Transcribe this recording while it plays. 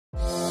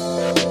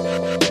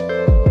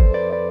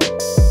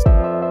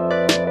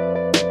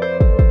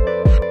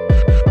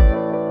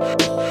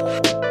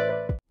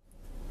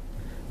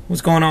What's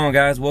going on,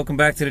 guys? Welcome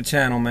back to the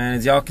channel, man.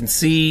 As y'all can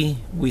see,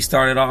 we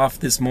started off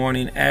this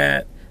morning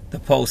at the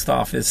post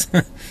office.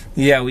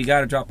 Yeah, we got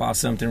to drop off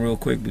something real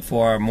quick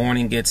before our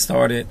morning gets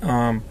started.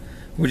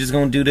 We're just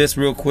gonna do this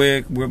real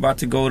quick. We're about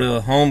to go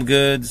to Home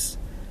Goods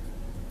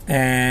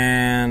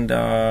and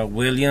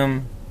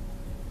William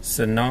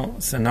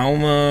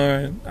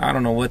Sonoma. I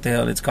don't know what the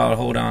hell it's called.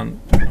 Hold on.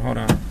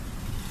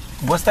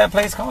 What's that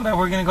place called that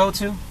we're gonna go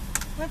to?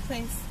 What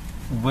place?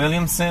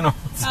 William Sonoma.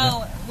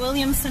 Oh,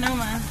 William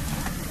Sonoma.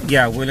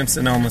 Yeah, William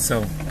Sonoma.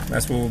 So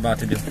that's what we're about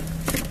to do.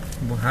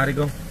 Well, how'd it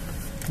go?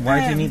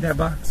 Why'd you need that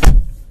box?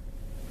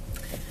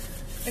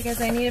 Because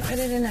I need to put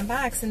it in a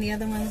box, and the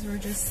other ones were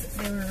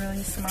they were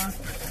really small.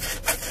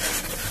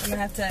 We're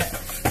gonna have to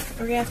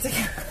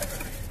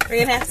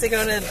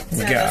go to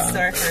the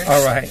store first.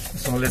 All right,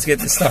 so let's get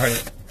this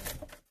started.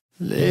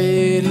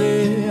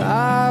 Lately,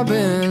 I've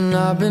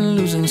been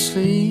losing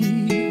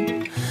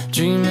sleep,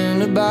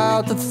 dreaming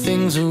about the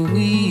things that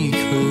we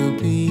could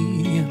be.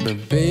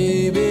 But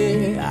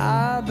baby,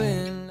 I've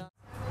been.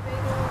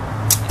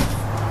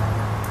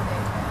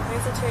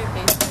 Here's the cherry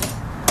basement.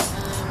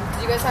 Do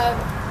you guys have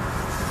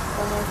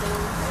one more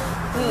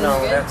thing? No,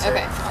 that's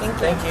okay. it.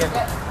 Thank you.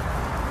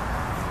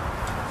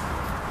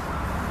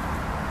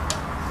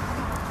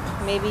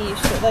 Maybe you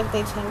should. Like,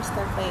 they changed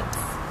their plates.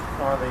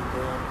 Oh, they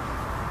did.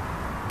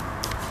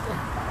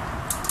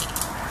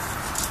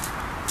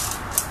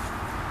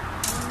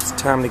 It's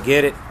time to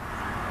get it.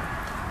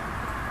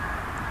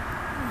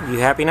 You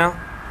happy now?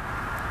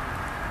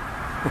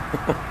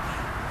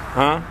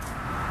 Huh?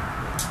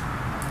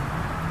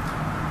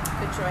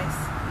 Good choice.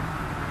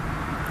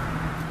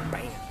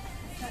 Bam.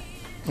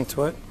 That's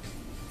what?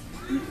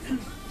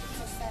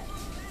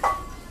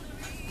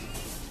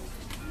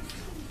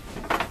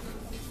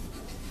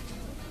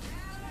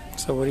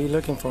 So what are you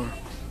looking for?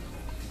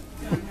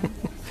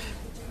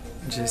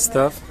 Just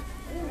stuff?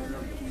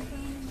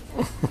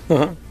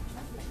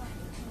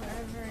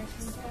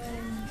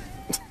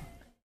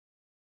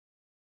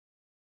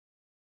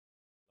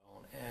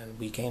 And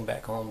we came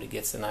back home to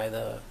get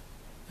Zenaida,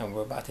 and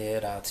we're about to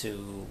head out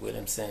to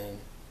Williamson,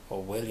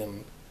 or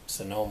William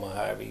Sonoma,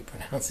 however you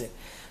pronounce it.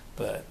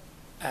 But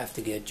I have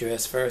to get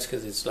dressed first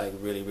because it's like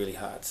really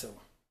hot. So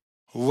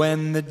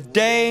When the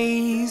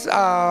days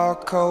are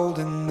cold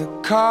and the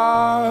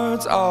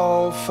cards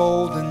all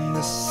fold and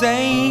the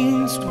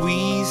saints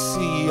we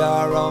see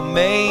are all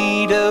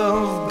made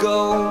of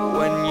gold,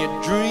 when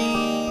your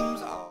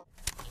dreams are...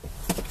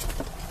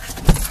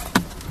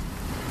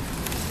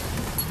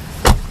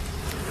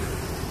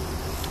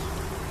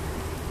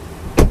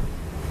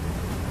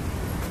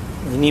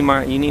 you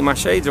need my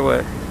shades or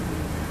what?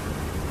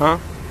 Huh?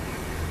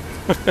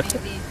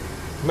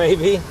 Maybe.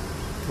 Maybe.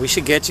 We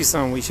should get you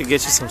some. We should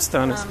get you some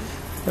stunners.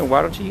 Then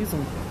why don't you use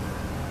them?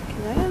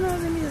 I don't know.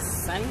 It's gonna be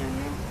sunny out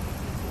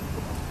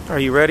here. Are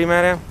you ready,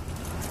 madam?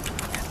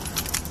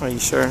 Are you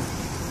sure?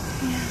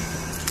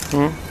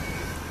 Yeah.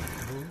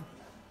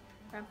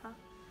 Grandpa?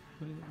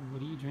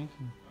 What are you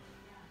drinking?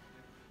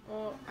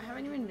 Well, I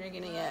haven't even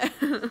drinking it yet.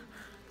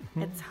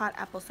 It's hot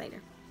apple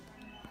cider.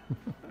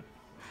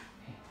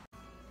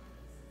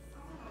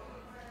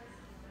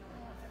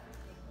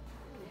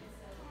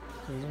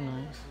 Those are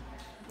nice.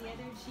 The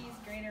other cheese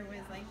grater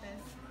was like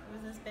this. It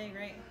was this big,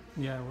 right?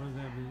 Yeah, what is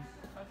that big?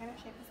 What kind of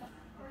shape is that?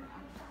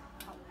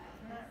 Oh,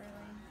 not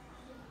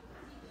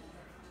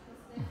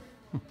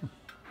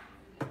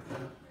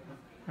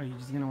really. Are you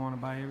just gonna want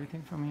to buy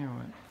everything from here or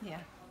what?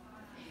 Yeah.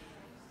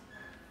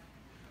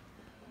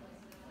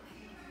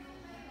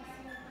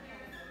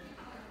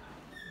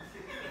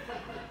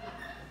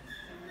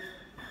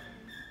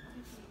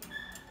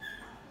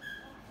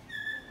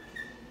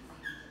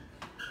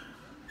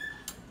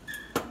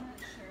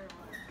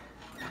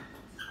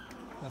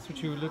 That's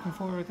what you were looking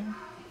for right there?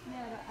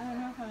 Yeah, I don't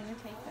know if I'm gonna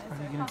take this. Are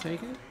you gonna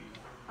take it?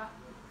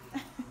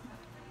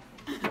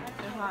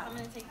 I'm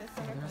gonna take this.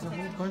 There's a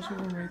whole bunch of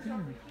them right there.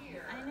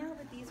 I know,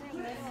 but these are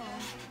little.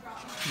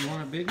 You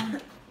want a big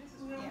one?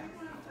 Yeah.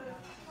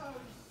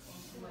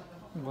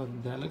 Well,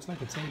 that looks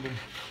like a table.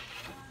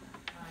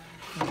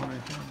 That one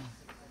right there.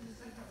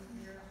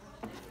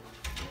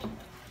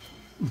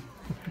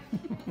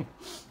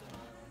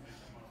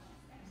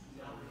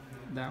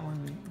 That one,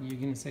 you're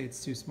gonna say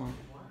it's too small.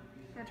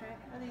 That's right.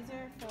 Well, these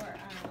are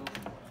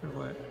For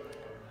what?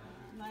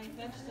 like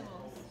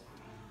vegetables.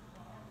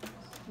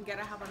 You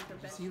gotta have them for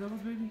vegetables. See those,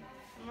 baby?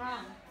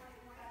 Wrong.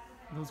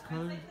 Those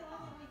colors?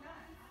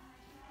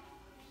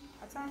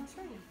 That's on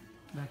tree.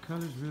 That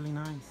color's really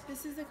nice.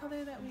 This is the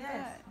color that we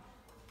got.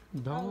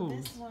 Those. Oh,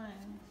 this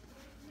one.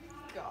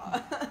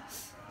 God. Yeah,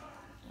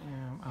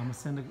 I'm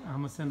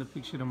gonna send a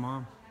picture to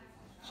Mom.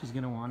 She's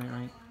gonna want it,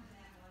 right?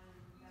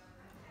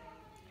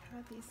 How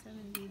about these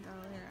 $70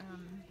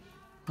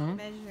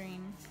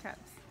 measuring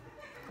cups?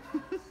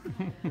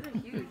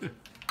 They're huge.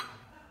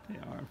 They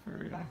are, for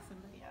real.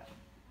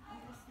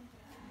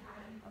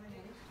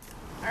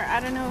 Or I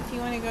don't know if you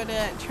want to go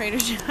to Trader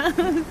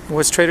Joe's.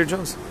 What's Trader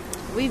Joe's?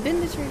 We've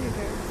been to Trader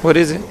Joe's. What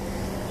is it?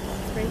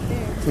 It's right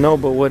there. No,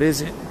 but what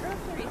is it?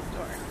 Grocery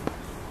store.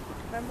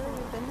 Remember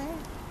we've been there?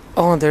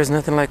 Oh, there's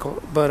nothing like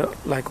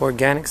but like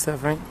organic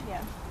stuff, right?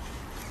 Yeah.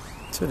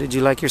 So did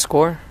you like your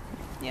score?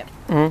 Yep.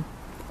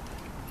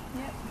 Mm-hmm.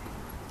 Yep.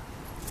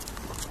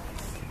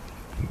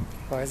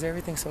 Why is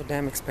everything so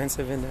damn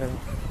expensive in there?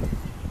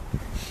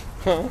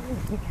 Huh?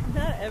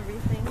 Not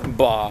everything.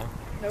 Bah.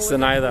 There was So a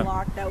neither.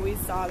 block that we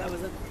saw that was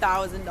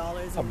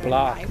 $1,000. A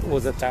block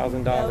was A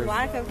 $1,000.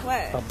 block of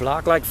what? A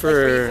block like Like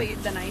where for you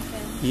put the knife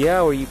in?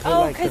 yeah, where you put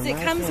Oh, like the because it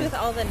knife comes in. with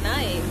all the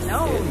knives.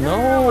 No.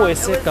 No,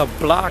 it's It like a was-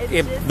 block. it's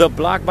If just- the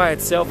block by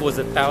itself was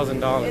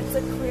 $1,000. It's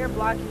a clear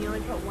block and you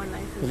only put one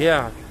knife in.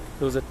 Yeah,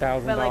 it was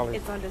 $1,000. But like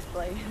it's on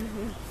display.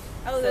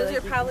 Oh, So, those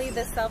like, are probably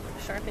the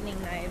self-sharpening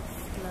knives.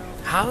 No.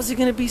 How is it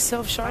gonna be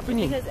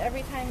self-sharpening? Because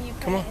every time you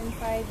put Come it on.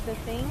 inside the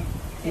thing,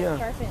 it Yeah.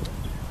 sharpens.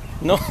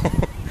 No,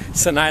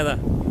 so neither. I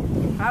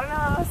don't know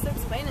how else to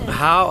explain it.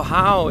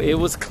 How? It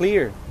was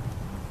clear.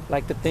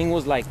 Like the thing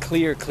was like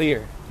clear.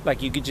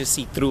 Like you could just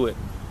see through it.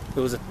 It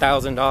was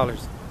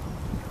 $1,000.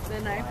 The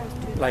knife was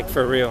 $2,000. Like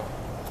for real.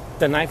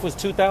 The knife was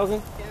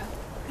 $2,000?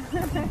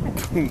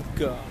 Yeah.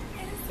 God.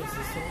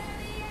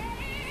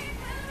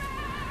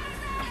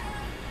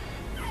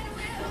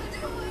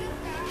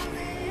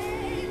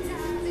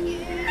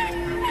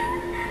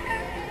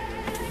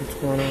 What's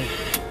going on?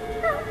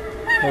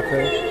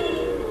 Okay.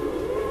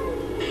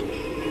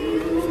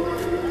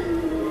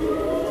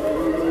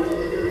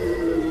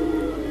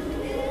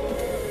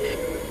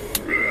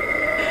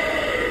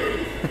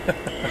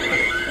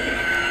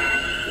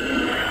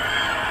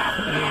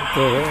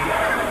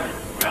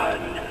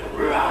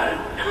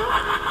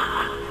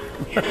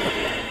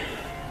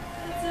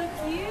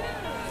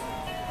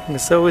 And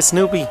so is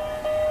Snoopy.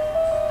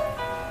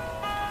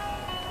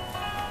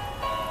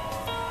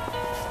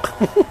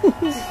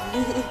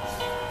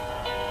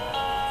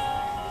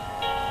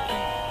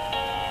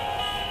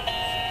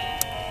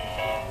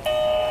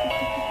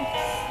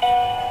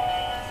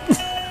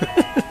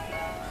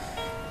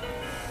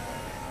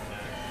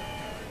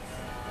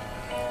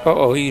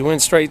 Uh-oh, he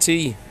went straight to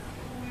you.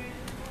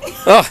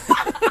 Oh.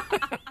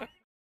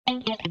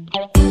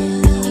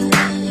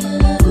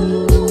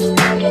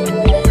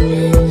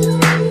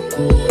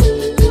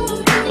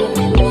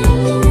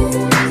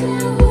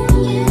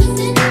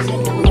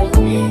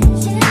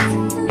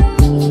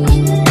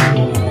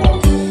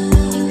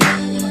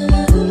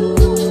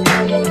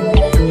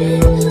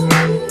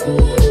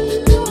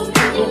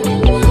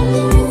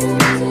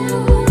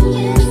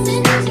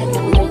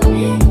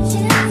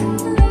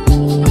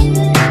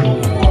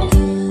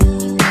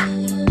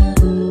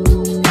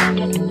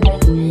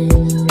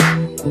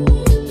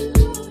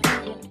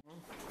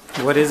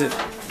 What is it?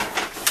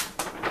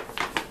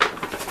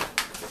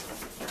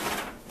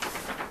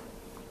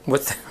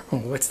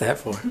 What's that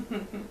for?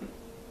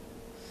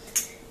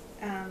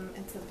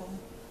 It's a bowl.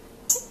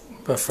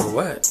 But for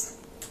what?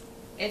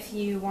 If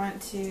you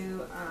want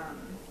to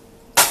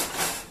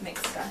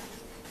mix stuff.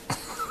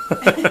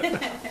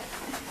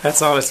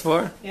 That's all it's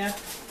for? Yeah.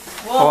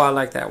 Oh, I Well,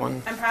 like that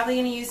one. I'm probably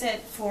gonna use it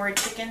for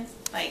chicken,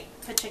 like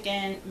put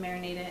chicken,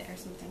 marinate it or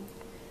something,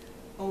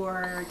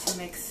 or to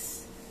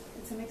mix.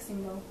 It's a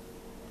mixing bowl.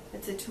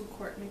 It's a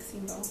 2-quart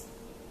mixing bowl.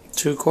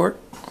 2 quart?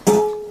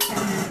 And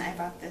then I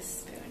bought this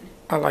spoon.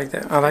 I like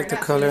that. I like the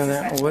color in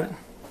that. What?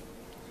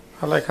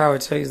 I like how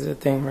it says the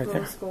thing right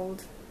there. Rose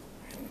gold.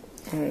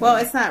 Well,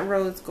 it's not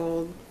rose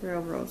gold,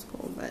 real rose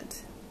gold,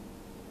 but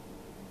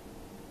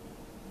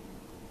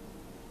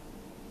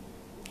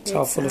It's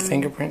all full of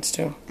fingerprints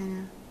too. I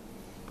know.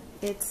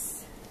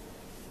 It's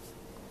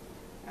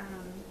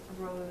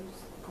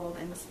rose gold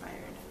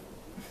inspired.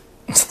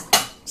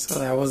 So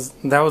that was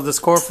the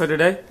score for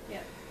today.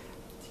 Yep.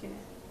 Tuna.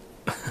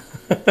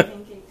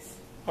 Pancakes.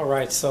 All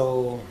right,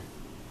 so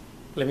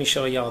let me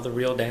show y'all the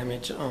real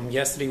damage.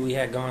 Yesterday we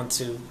had gone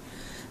to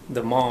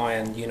the mall,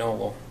 and you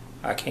know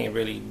I can't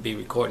really be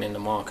recording in the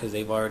mall because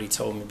they've already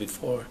told me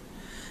before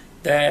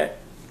that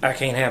I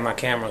can't have my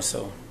camera.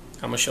 So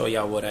I'm gonna show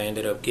y'all what I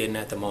ended up getting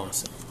at the mall.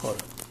 So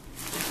hold on.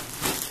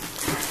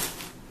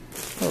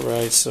 All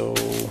right, so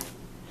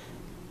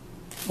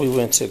we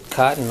went to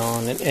Cotton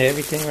On, and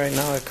everything right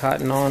now at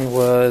Cotton On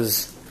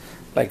was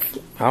like,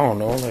 I don't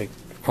know, like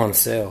on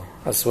sale.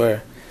 I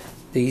swear.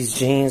 These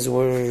jeans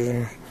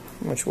were,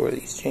 how much were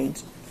these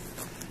jeans?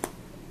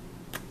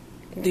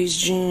 These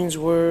jeans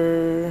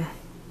were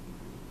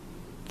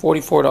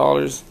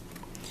 $44,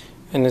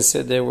 and it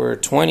said they were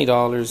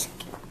 $20,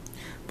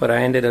 but I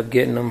ended up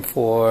getting them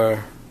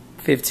for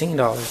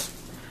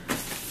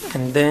 $15.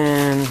 And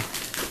then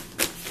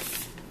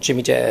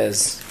Jimmy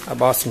Jazz, I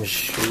bought some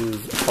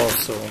shoes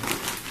also.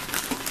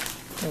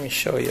 Let me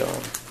show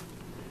y'all.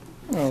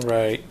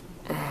 Alright,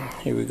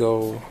 here we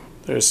go.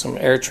 There's some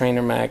Air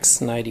Trainer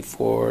Max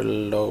 94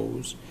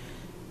 lows,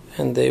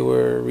 and they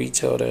were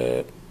retailed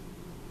at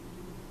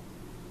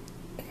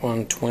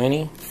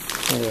 $120.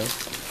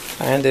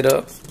 Yeah. I ended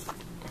up,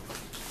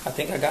 I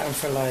think I got them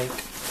for like,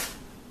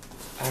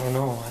 I don't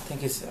know, I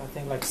think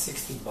like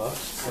 $60,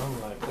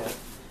 something like that.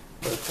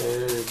 But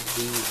they're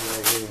these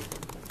right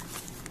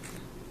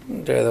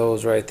here. They're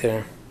those right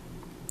there.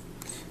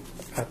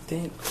 I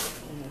think,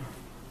 yeah,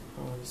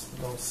 oh, this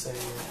don't say it.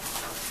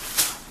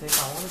 think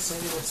I want to say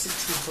they were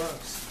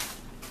 $60.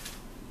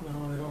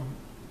 No,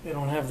 they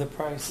don't have the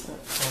price on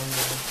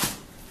there.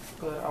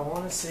 But I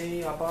want to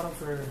say I bought them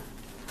for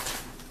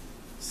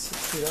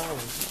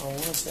 $60. I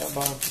want to say I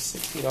bought them for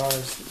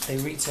 $60. They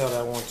retail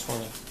at $120.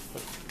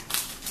 But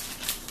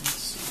let's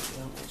see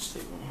how much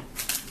they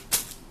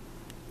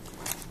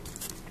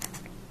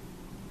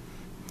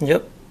were.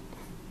 Yep.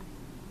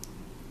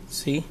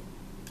 See?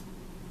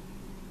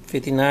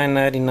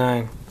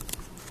 $59.99.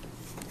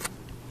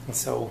 And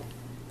so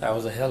that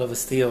was a hell of a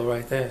steal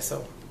right there.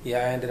 So yeah,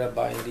 I ended up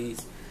buying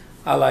these.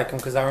 I like them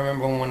because I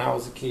remember when I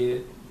was a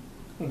kid,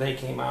 they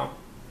came out.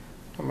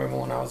 I remember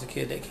when I was a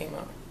kid, they came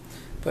out.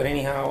 But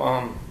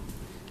anyhow,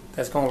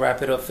 that's gonna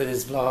wrap it up for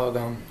this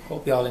vlog.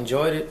 Hope y'all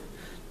enjoyed it.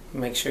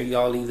 Make sure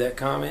y'all leave that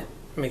comment.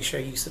 Make sure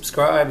you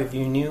subscribe if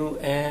you're new,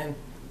 and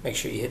make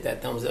sure you hit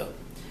that thumbs up.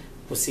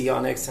 We'll see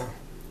y'all next time.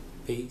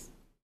 Peace.